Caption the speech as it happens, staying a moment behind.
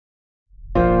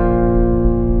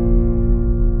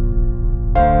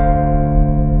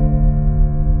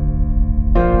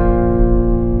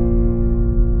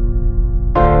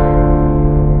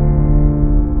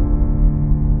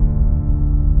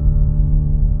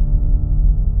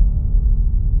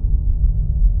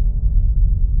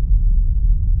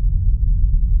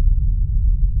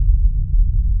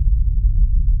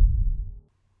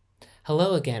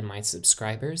Hello again, my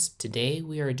subscribers. Today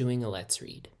we are doing a Let's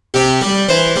Read.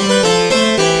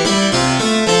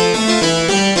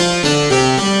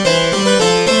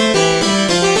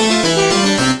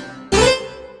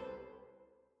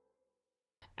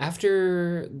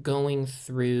 After going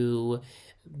through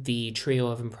the trio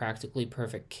of impractically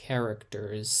perfect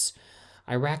characters,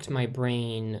 I racked my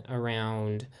brain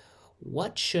around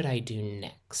what should I do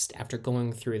next after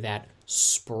going through that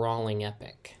sprawling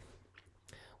epic.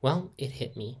 Well, it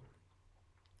hit me.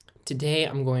 Today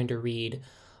I'm going to read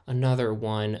another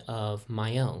one of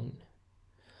my own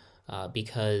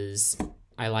because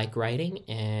I like writing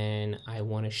and I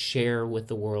want to share with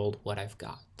the world what I've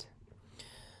got.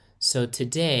 So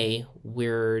today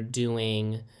we're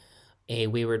doing a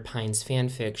Wayward Pines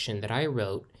fanfiction that I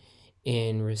wrote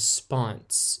in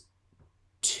response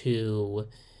to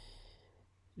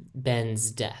Ben's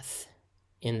death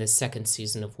in the second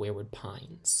season of Wayward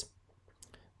Pines.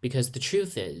 Because the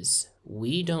truth is,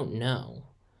 we don't know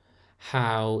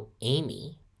how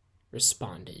Amy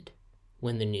responded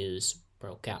when the news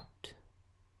broke out.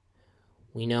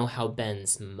 We know how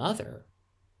Ben's mother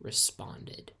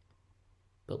responded,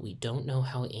 but we don't know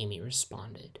how Amy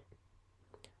responded.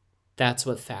 That's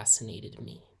what fascinated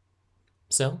me.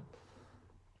 So,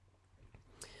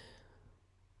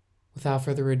 without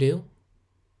further ado,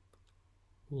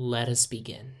 let us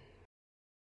begin.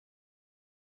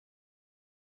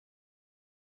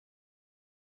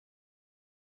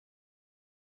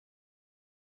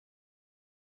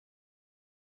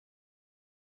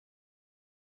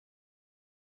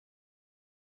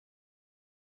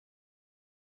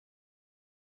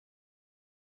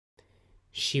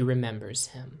 She remembers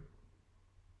him.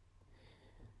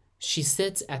 She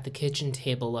sits at the kitchen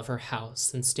table of her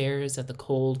house and stares at the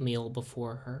cold meal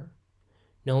before her.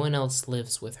 No one else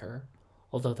lives with her,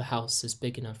 although the house is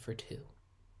big enough for two.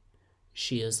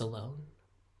 She is alone.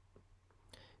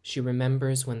 She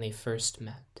remembers when they first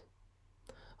met.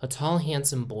 A tall,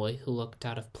 handsome boy who looked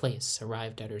out of place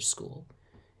arrived at her school.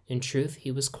 In truth,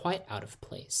 he was quite out of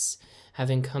place,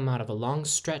 having come out of a long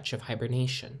stretch of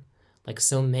hibernation, like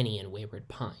so many in Wayward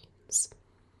Pines.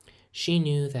 She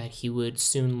knew that he would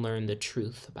soon learn the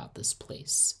truth about this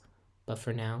place, but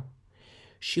for now,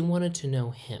 she wanted to know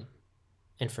him,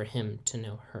 and for him to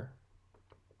know her.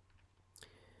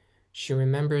 She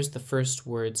remembers the first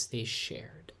words they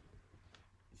shared.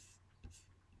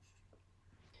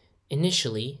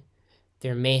 Initially,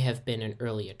 there may have been an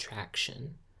early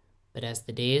attraction, but as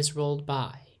the days rolled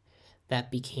by,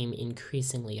 that became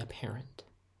increasingly apparent.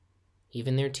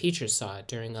 Even their teacher saw it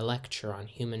during a lecture on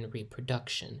human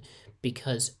reproduction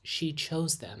because she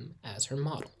chose them as her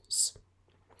models.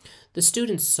 The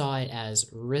students saw it as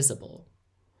risible,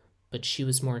 but she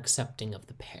was more accepting of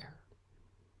the pair.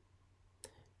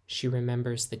 She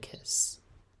remembers the kiss.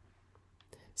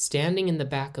 Standing in the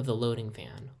back of the loading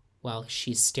van while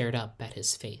she stared up at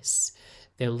his face,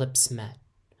 their lips met.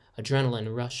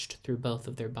 Adrenaline rushed through both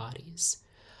of their bodies.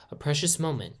 A precious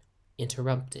moment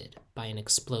interrupted by an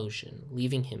explosion,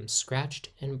 leaving him scratched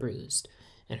and bruised,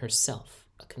 and herself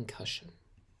a concussion.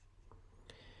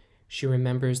 She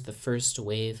remembers the first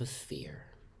wave of fear.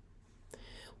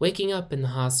 Waking up in the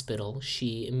hospital,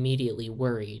 she immediately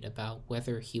worried about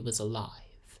whether he was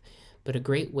alive, but a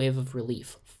great wave of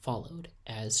relief followed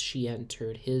as she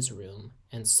entered his room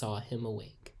and saw him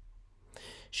awake.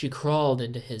 She crawled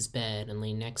into his bed and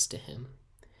lay next to him.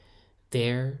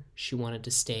 There, she wanted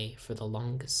to stay for the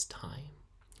longest time,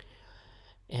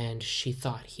 and she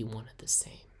thought he wanted the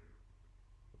same.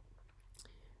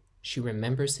 She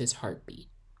remembers his heartbeat.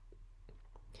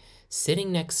 Sitting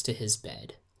next to his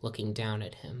bed, looking down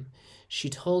at him, she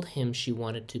told him she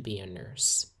wanted to be a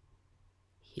nurse.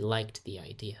 He liked the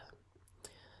idea.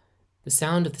 The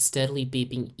sound of the steadily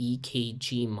beeping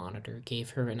EKG monitor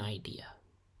gave her an idea.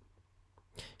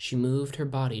 She moved her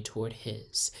body toward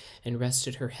his and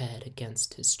rested her head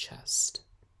against his chest.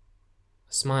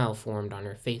 A smile formed on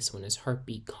her face when his heart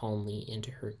beat calmly into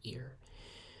her ear.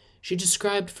 She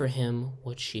described for him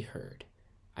what she heard.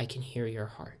 "I can hear your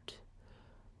heart,"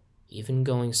 even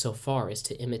going so far as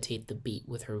to imitate the beat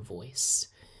with her voice,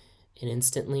 and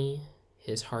instantly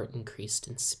his heart increased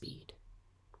in speed.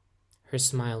 Her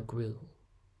smile grew,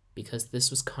 because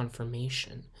this was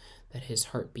confirmation that his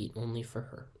heart beat only for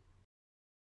her.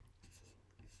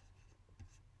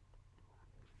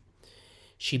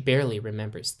 She barely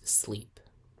remembers the sleep.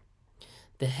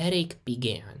 The headache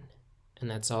began, and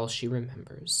that's all she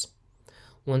remembers.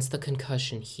 Once the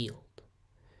concussion healed,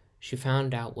 she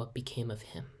found out what became of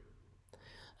him.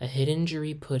 A head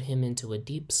injury put him into a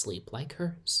deep sleep like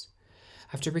hers.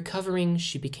 After recovering,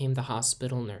 she became the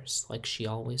hospital nurse like she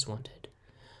always wanted.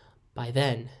 By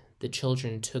then, the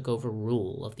children took over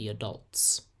rule of the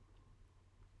adults.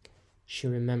 She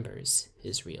remembers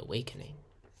his reawakening.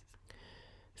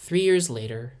 3 years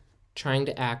later, trying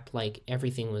to act like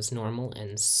everything was normal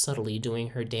and subtly doing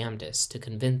her damnedest to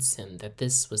convince him that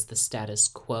this was the status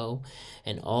quo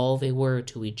and all they were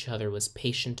to each other was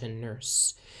patient and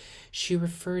nurse, she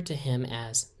referred to him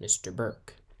as Mr.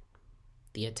 Burke.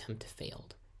 The attempt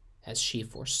failed, as she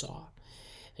foresaw,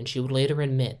 and she would later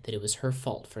admit that it was her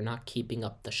fault for not keeping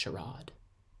up the charade.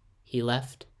 He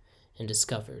left and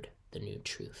discovered the new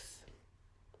truth.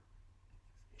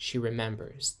 She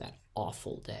remembers that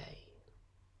awful day.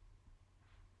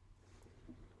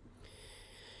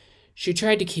 She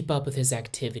tried to keep up with his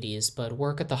activities, but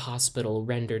work at the hospital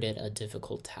rendered it a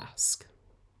difficult task.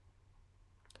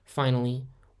 Finally,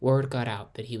 word got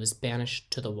out that he was banished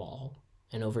to the wall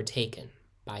and overtaken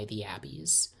by the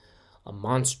Abbeys, a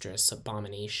monstrous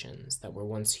abominations that were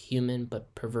once human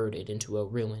but perverted into a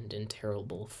ruined and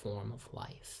terrible form of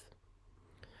life.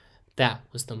 That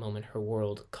was the moment her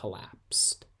world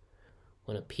collapsed,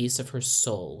 when a piece of her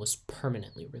soul was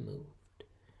permanently removed.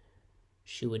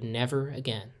 She would never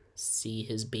again see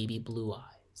his baby blue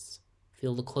eyes,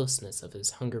 feel the closeness of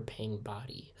his hunger-paying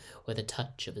body or the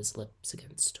touch of his lips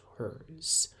against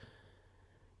hers.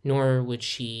 Nor would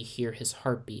she hear his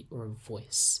heartbeat or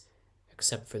voice,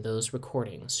 except for those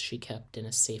recordings she kept in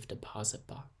a safe deposit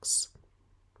box.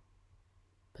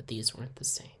 But these weren't the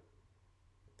same.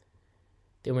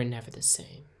 They were never the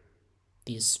same.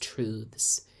 These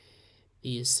truths,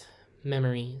 these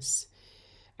memories,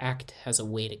 act as a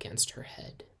weight against her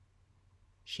head.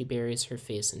 She buries her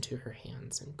face into her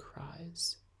hands and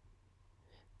cries.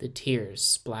 The tears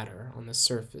splatter on the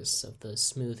surface of the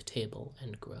smooth table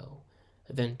and grow,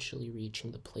 eventually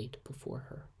reaching the plate before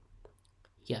her.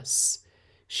 Yes,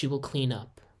 she will clean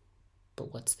up,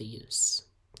 but what's the use?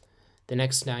 The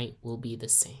next night will be the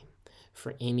same,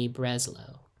 for Amy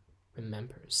Breslow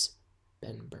remembers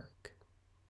Ben Burke.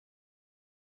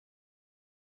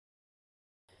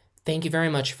 Thank you very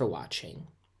much for watching.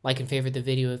 Like and favorite the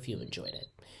video if you enjoyed it.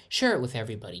 Share it with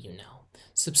everybody you know.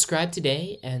 Subscribe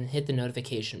today and hit the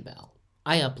notification bell.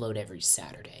 I upload every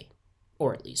Saturday,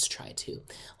 or at least try to.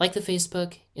 Like the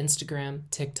Facebook, Instagram,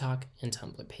 TikTok, and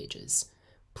Tumblr pages.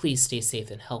 Please stay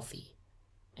safe and healthy.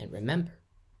 And remember,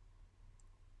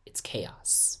 it's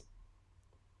chaos.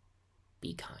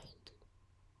 Be kind.